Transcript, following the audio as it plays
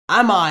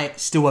Am I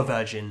still a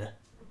virgin?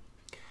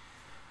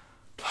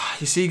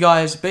 You see,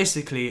 guys,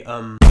 basically,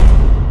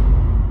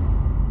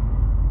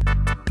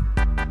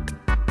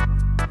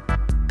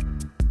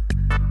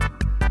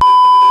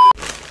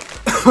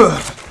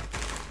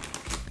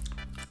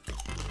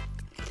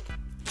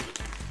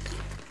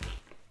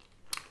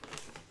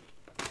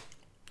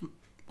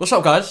 what's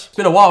up, guys? It's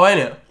been a while, ain't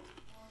it?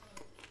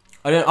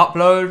 I didn't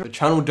upload, the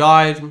channel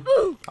died,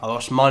 I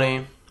lost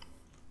money.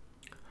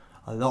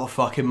 A lot of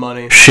fucking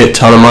money. Shit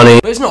ton of money.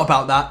 But it's not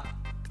about that.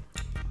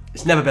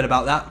 It's never been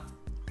about that.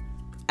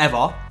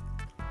 Ever.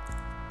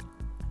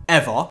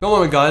 Ever. Don't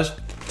worry, guys.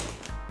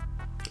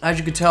 As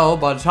you can tell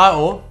by the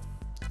title,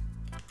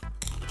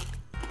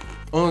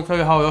 I'm gonna tell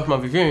you how I lost my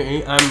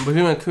virginity and we're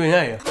doing a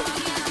Q&A.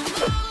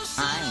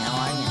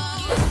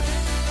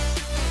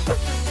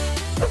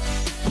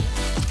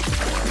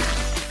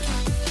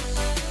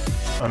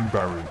 And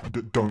Barry,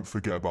 don't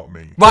forget about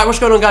me. Right, what's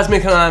going on, guys?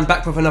 Miniklin, I'm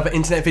back with another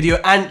internet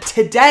video, and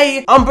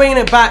today I'm bringing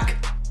it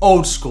back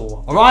old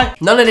school, alright?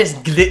 None of this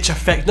glitch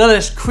effect, none of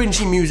this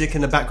cringy music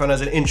in the background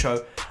as an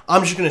intro.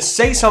 I'm just gonna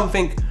say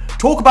something,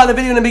 talk about the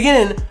video in the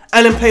beginning,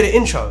 and then play the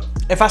intro.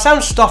 If I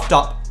sound stuffed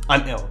up,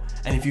 I'm ill.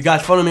 And if you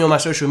guys follow me on my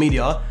social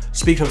media,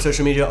 speaking of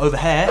social media over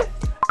here,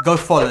 go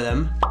follow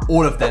them,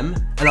 all of them,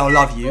 and I'll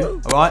love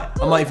you, alright?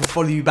 I might even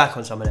follow you back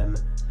on some of them.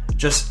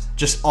 Just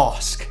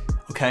ask.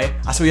 Okay,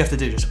 that's all you have to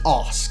do, just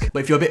ask. But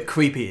if you're a bit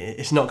creepy,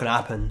 it's not gonna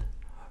happen.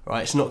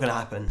 Right, it's not gonna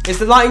happen. Is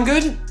the lighting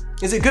good?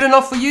 Is it good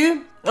enough for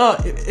you? Oh,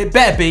 it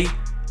better be.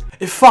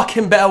 It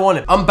fucking better want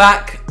it. I'm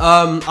back,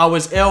 I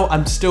was ill,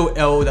 I'm still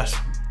ill, that's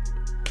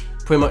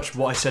pretty much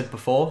what I said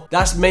before.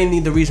 That's mainly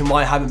the reason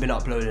why I haven't been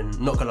uploading,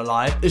 not gonna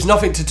lie. It's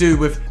nothing to do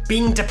with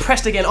being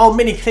depressed again. Oh,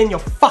 Miniklin, you're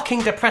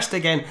fucking depressed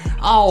again.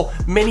 Oh,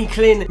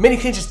 Miniklin,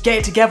 just get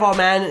it together,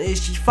 man.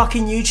 It's just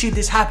fucking YouTube,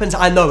 this happens.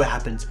 I know it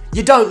happens.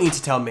 You don't need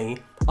to tell me.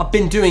 I've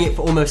been doing it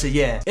for almost a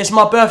year. It's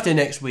my birthday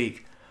next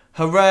week.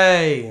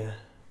 Hooray.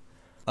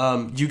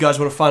 You guys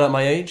want to find out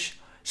my age?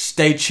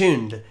 Stay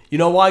tuned. You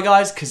know why,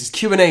 guys? Because it's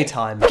Q&A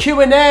time.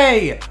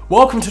 Q&A!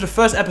 Welcome to the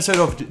first episode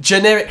of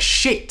Generic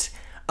Shit.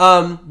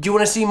 Do you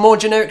want to see more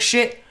generic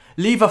shit?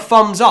 Leave a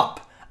thumbs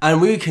up and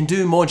we can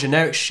do more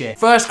generic shit.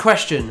 First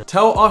question.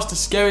 Tell us the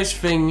scariest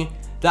thing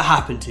that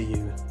happened to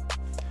you.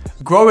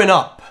 Growing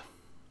up.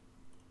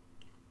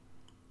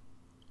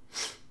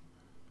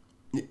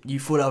 You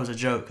thought that was a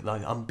joke.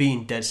 Like, I'm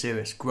being dead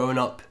serious. Growing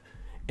up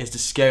is the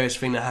scariest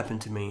thing that happened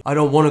to me. I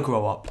don't want to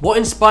grow up. What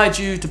inspired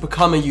you to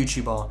become a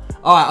YouTuber?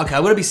 Alright, okay,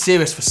 I'm gonna be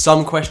serious for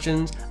some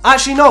questions.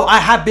 Actually, no, I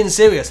have been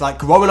serious. Like,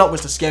 growing up was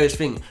the scariest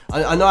thing.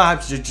 I know I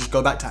have to just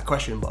go back to that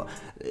question, but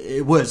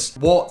it was.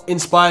 What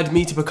inspired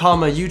me to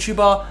become a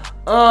YouTuber?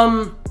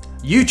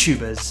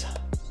 YouTubers.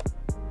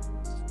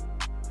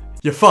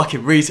 You're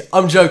fucking reason.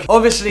 I'm joking.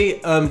 Obviously,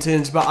 to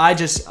inspire,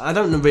 I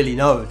don't really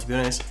know, to be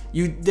honest.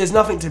 There's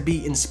nothing to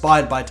be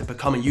inspired by to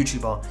become a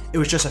YouTuber. It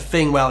was just a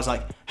thing where I was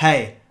like,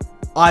 hey,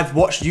 I've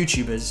watched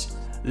YouTubers,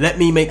 let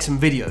me make some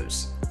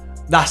videos.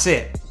 That's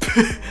it.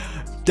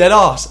 Dead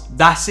ass,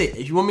 that's it.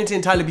 If you want me to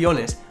entirely be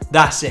honest,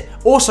 that's it.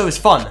 Also, it's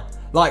fun.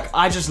 Like,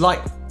 I just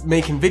like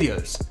making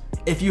videos.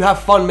 If you have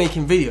fun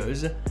making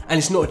videos, and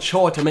it's not a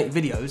chore to make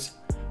videos,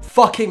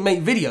 fucking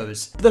make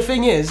videos. The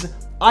thing is,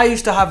 I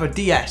used to have a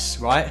DS,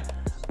 right?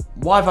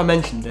 Why have I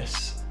mentioned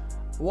this?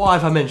 Why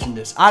have I mentioned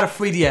this? I had a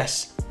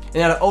 3DS, and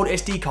it had an old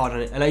SD card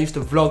on it, and I used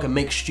to vlog and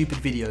make stupid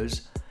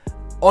videos.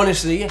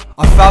 Honestly,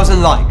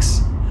 1,000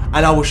 likes,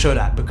 and I will show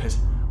that, because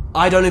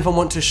I don't even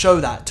want to show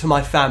that to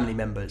my family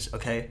members,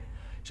 okay?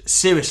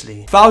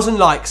 Seriously, 1,000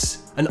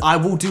 likes, and I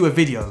will do a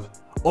video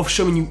of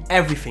showing you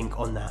everything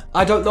on that.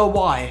 I don't know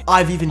why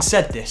I've even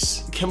said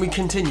this. Can we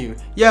continue?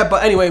 Yeah,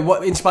 but anyway,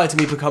 what inspired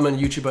me to become a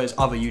YouTuber is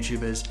other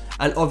YouTubers,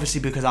 and obviously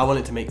because I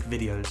wanted to make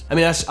videos. I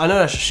mean, I know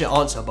that's a shit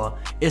answer, but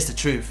it's the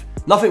truth.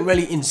 Nothing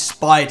really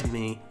inspired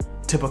me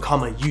to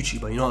become a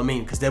YouTuber, you know what I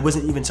mean? Because there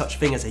wasn't even such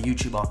thing as a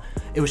YouTuber.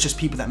 It was just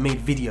people that made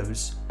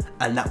videos,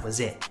 and that was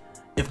it,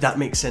 if that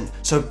makes sense.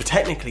 So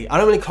technically, I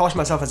don't really class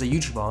myself as a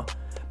YouTuber,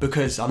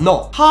 because I'm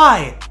not.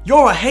 Hi,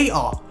 you're a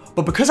hater,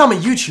 but because I'm a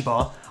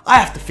YouTuber, I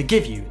have to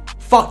forgive you.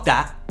 Fuck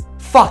that.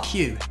 Fuck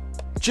you.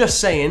 Just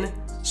saying.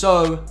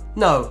 So,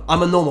 no,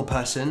 I'm a normal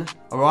person,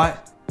 alright?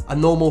 A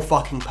normal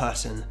fucking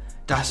person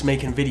that's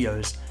making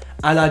videos.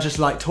 And I just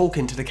like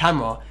talking to the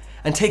camera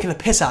and taking the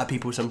piss out of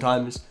people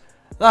sometimes.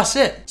 That's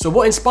it. So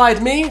what inspired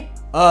me?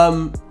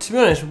 To be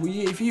honest,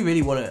 if you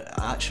really want an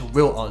actual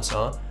real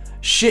answer,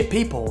 shit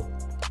people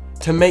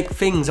to make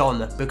things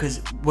on,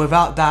 because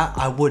without that,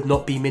 I would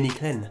not be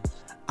Miniklin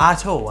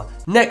at all.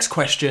 Next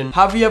question.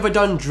 Have you ever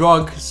done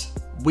drugs?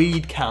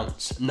 Weed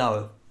counts.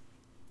 No.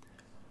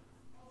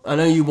 I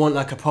know you want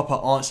like a proper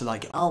answer,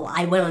 like, oh,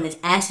 I went on this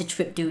acid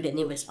trip, dude, and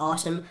it was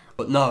awesome.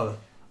 But no,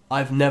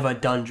 I've never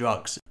done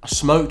drugs. I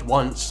smoked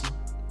once.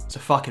 It's a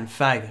fucking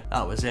fag.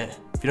 That was it.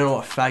 If you don't know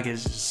what a fag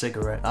is, it's a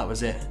cigarette. That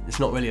was it. It's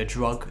not really a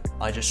drug.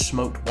 I just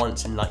smoked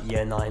once in like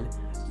year 9.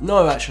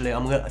 No, actually,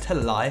 I'm gonna tell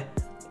a lie.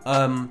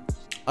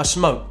 I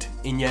smoked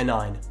in year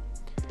 9.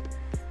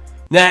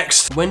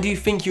 Next. When do you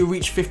think you'll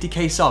reach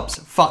 50k subs?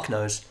 Fuck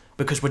knows.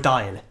 Because we're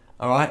dying.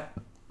 Alright?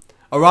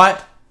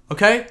 Alright?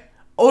 Okay?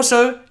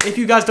 Also, if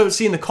you guys don't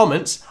see in the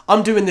comments,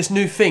 I'm doing this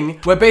new thing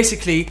where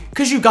basically,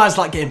 because you guys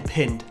like getting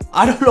pinned.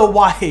 I don't know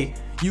why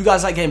you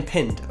guys like getting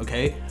pinned,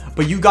 okay?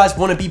 But you guys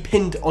want to be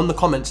pinned on the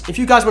comments. If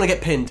you guys want to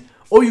get pinned,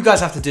 all you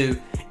guys have to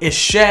do is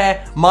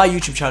share my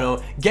YouTube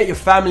channel, get your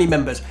family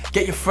members,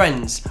 get your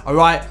friends,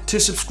 alright, to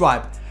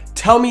subscribe.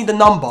 Tell me the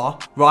number,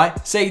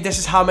 right? Say this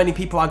is how many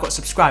people I got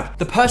subscribed.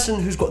 The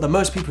person who's got the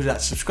most people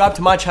that subscribe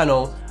to my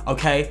channel,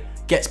 okay,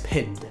 gets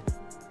pinned.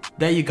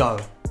 There you go.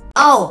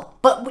 Oh,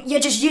 but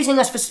you're just using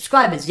us for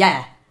subscribers,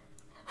 yeah.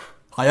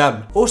 I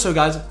am. Also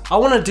guys, I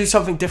want to do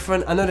something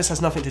different. I know this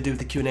has nothing to do with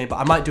the Q&A, but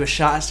I might do a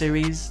shout out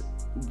series.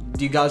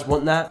 Do you guys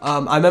want that?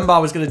 I remember I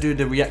was going to do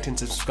the reacting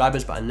to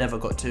subscribers, but I never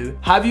got to.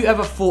 Have you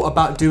ever thought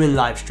about doing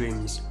live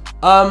streams?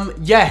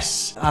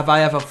 Yes. Have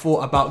I ever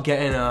thought about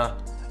getting a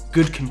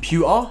good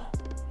computer?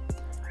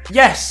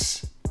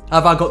 Yes.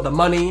 Have I got the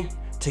money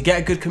to get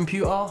a good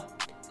computer?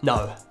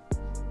 No,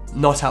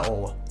 not at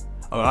all.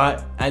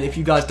 Alright, and if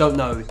you guys don't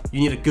know,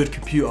 you need a good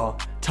computer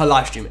to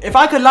live stream. If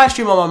I could live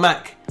stream on my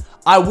Mac,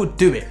 I would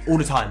do it all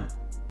the time.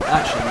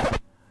 Actually,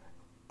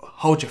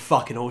 hold your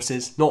fucking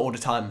horses, not all the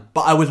time,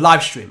 but I would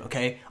live stream,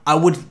 okay? I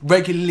would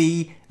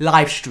regularly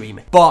live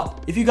stream.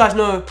 But if you guys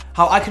know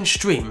how I can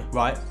stream,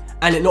 right,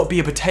 and it not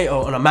be a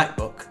potato on a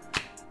MacBook,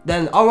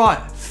 then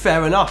alright,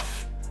 fair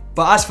enough.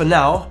 But as for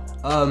now,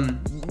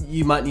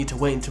 you might need to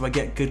wait until I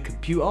get a good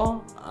computer.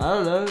 I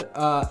don't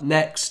know.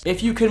 Next,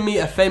 if you can meet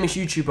a famous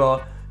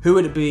YouTuber, who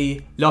would it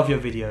be? Love your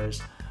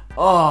videos.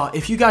 Oh,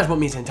 if you guys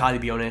want me to entirely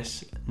be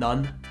honest,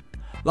 none.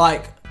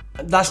 Like,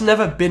 that's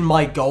never been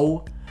my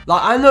goal.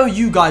 Like, I know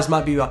you guys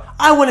might be like,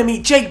 I want to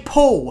meet Jake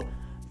Paul.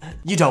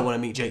 You don't want to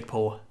meet Jake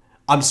Paul.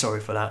 I'm sorry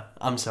for that.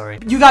 I'm sorry.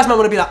 You guys might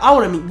want to be like, I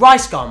want to meet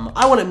Rice Gum.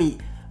 I want to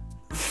meet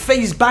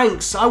FaZe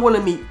Banks. I want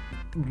to meet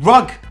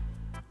Rug.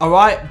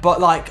 Alright? But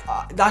like,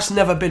 that's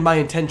never been my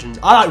intentions.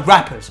 I like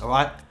rappers,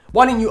 alright?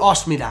 Why didn't you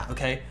ask me that,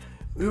 okay?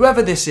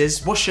 Whoever this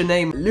is, what's your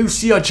name?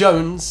 Lucia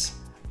Jones.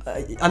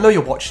 I know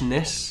you're watching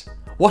this.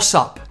 What's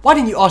up? Why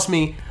didn't you ask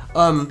me,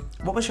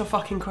 what was your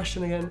fucking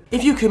question again?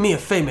 If you could meet a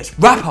famous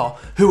rapper,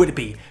 who would it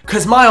be?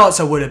 Because my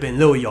answer would have been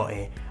Lil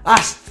Yachty.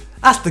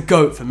 That's the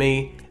GOAT for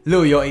me.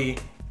 Lil Yachty.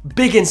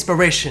 Big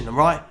inspiration,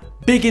 alright?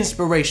 Big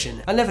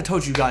inspiration. I never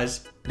told you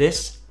guys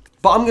this,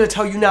 but I'm going to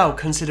tell you now,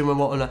 considering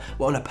what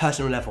on a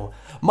personal level.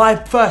 My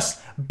first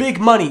big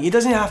money, it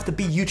doesn't have to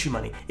be YouTube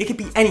money. It could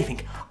be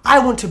anything.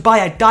 I want to buy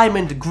a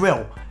diamond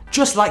grill,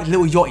 just like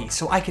Lil Yachty,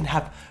 so I can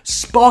have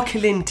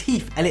sparkling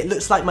teeth and it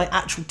looks like my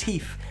actual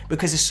teeth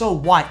because it's so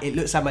white it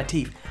looks like my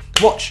teeth.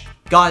 Watch,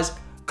 guys,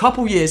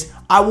 couple years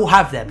I will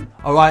have them,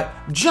 alright?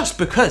 Just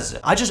because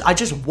I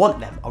just want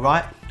them,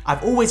 alright?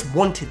 I've always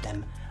wanted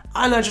them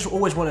and I just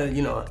always want to,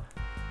 you know,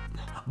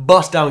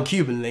 bust down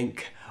Cuban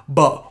link,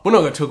 but we're not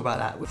going to talk about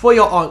that. For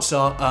your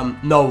answer,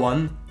 no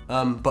one,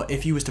 but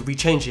if you was to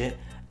rechange it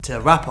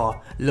to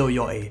rapper, Lil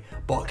Yachty,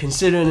 but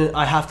considering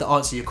I have to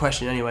answer your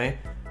question anyway,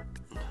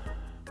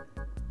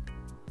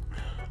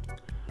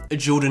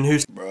 Jordan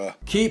Who's. Bruh.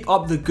 Keep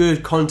up the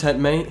good content,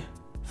 mate.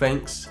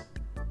 Thanks.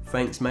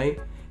 Thanks, mate.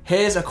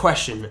 Here's a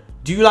question.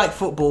 Do you like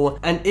football?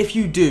 And if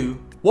you do,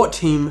 what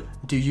team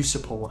do you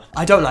support?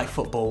 I don't like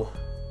football,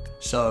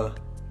 so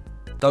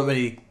can't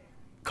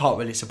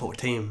really support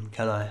a team,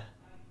 can I?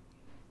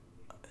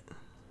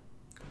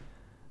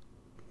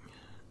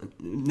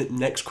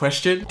 Next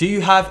question. Do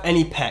you have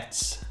any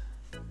pets?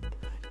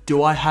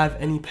 Do I have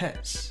any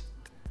pets?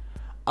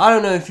 I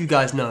don't know if you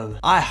guys know.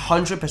 I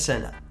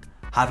 100%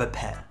 have a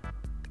pet.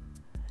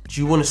 Do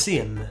you want to see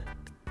him?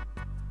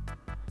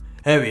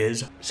 Here he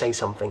is. Say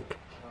something.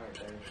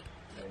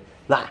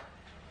 That.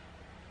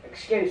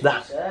 Excuse me,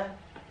 sir.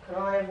 Can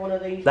I have one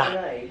of these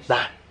grenades?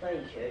 That.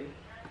 Thank you.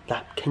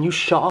 That. Can you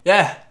shut up?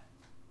 Yeah.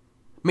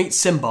 Meet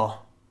Simba.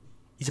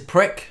 He's a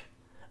prick.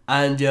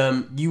 And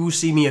you will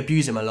see me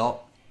abuse him a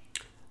lot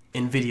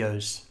in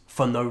videos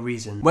for no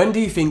reason. When do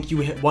you think you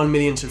will hit 1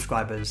 million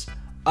subscribers?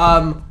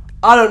 I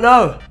don't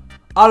know.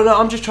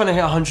 I'm just trying to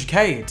hit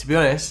 100k, to be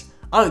honest.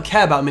 I don't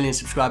care about 1 million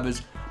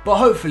subscribers, but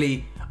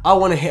hopefully I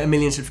want to hit 1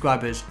 million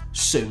subscribers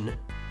soon.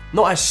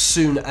 Not as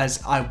soon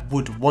as I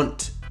would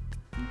want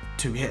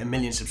to hit 1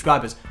 million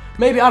subscribers.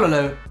 Maybe, I don't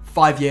know,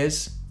 5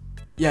 years.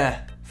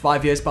 Yeah,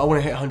 5 years, but I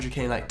want to hit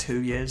 100k in like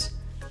 2 years.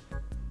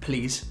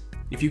 Please,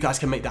 if you guys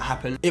can make that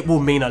happen, it will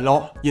mean a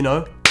lot, you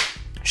know.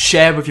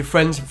 Share with your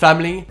friends and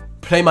family.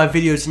 Play my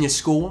videos in your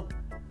school.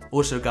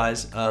 Also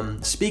guys,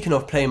 speaking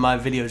of playing my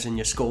videos in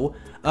your school,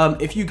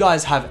 if you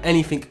guys have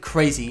anything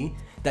crazy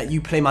that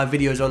you play my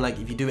videos on, like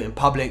if you do it in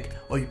public,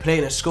 or you play it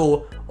in a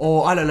school,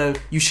 or I don't know,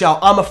 you shout,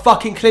 I'm a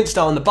fucking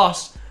Clinstar on the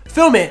bus,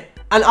 film it,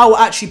 and I will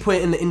actually put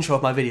it in the intro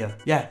of my video.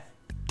 Yeah,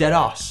 dead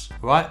ass,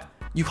 right?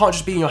 You can't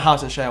just be in your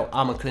house and shout,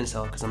 I'm a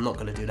Clinstar, because I'm not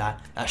gonna do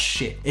that. That's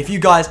shit. If you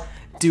guys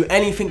do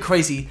anything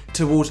crazy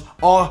towards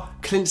our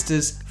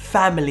Clinsters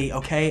family,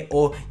 okay,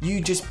 or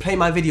you just play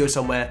my video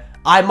somewhere,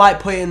 I might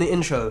put it in the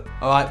intro,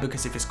 alright,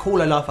 because if it's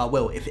cool enough, I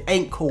will. If it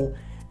ain't cool,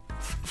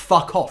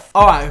 fuck off.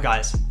 Alright,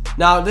 guys.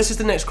 Now, this is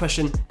the next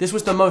question. This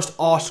was the most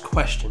asked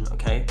question,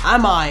 okay?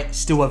 Am I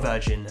still a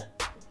virgin?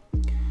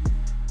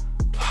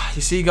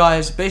 You see,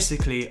 guys,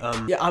 basically,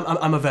 yeah,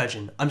 I'm a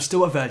virgin. I'm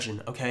still a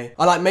virgin, okay?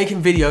 I like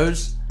making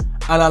videos,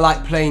 and I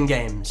like playing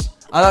games.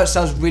 I know it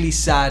sounds really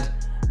sad.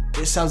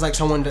 It sounds like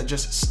someone that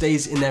just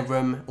stays in their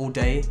room all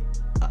day.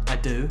 I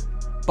do.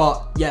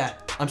 But, yeah,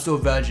 I'm still a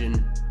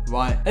virgin,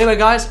 right? Anyway,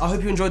 guys, I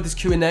hope you enjoyed this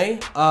Q&A.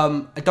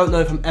 I don't know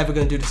if I'm ever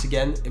going to do this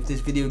again. If this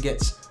video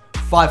gets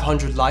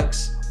 500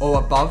 likes or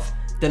above,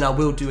 then I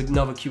will do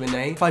another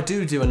Q&A. If I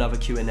do another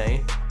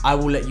Q&A, I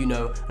will let you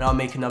know and I'll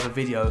make another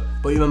video.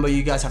 But remember,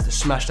 you guys have to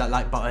smash that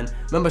like button.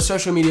 Remember,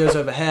 social media is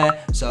over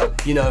here, so,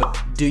 you know,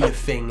 do your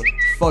thing.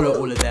 Follow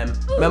all of them.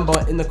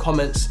 Remember, in the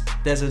comments,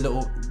 there's a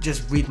little,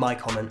 just read my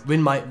comment.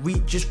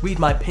 Just read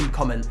my pinned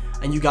comment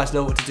and you guys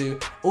know what to do.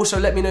 Also,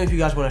 let me know if you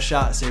guys want a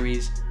shout out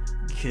series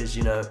because,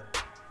 you know,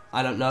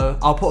 I don't know.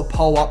 I'll put a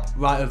poll up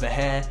right over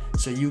here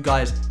so you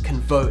guys can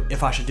vote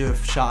if I should do a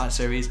shout out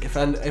series. If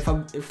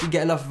we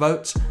get enough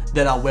votes,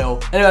 then I will.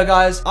 Anyway,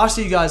 guys, I'll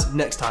see you guys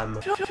next time.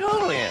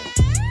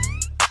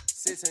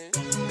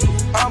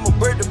 I'ma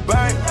break the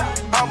bank.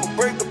 I'ma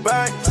break the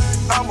bank.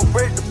 I'ma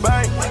break the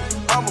bank.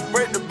 I'ma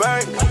break the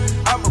bank.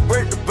 I'ma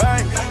break the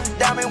bank.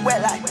 Diamond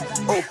wet like,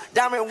 oh,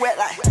 diamond wet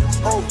like,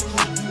 oh.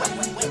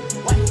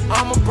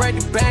 I'ma break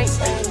the bank.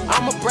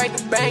 I'ma break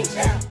the bank.